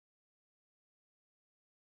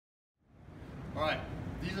All right,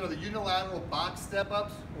 these are the unilateral box step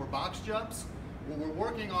ups or box jumps. What we're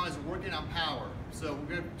working on is we're working on power. So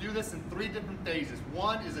we're going to do this in 3 different phases.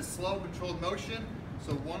 One is a slow controlled motion.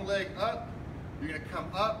 So one leg up, you're going to come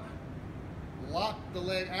up, lock the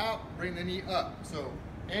leg out, bring the knee up. So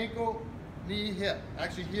ankle, knee, hip.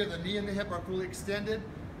 Actually here the knee and the hip are fully extended.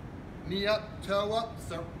 Knee up, toe up,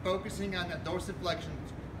 start focusing on that dorsiflexion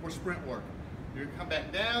for sprint work. You're going to come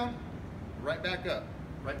back down, right back up,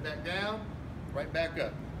 right back down, right back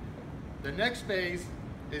up. The next phase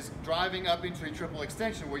is driving up into a triple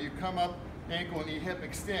extension where you come up, ankle, knee, hip,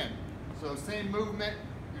 extend. So same movement,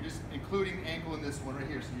 you're just including the ankle in this one right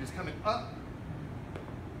here. So you're just coming up,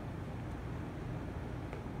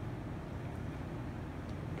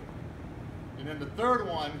 and then the third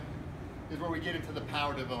one is where we get into the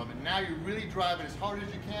power development. Now you're really driving as hard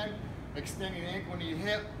as you can, extending the ankle, knee,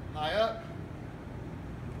 hip, high up.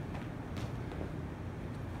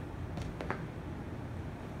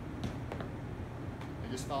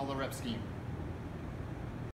 And just follow the rep scheme.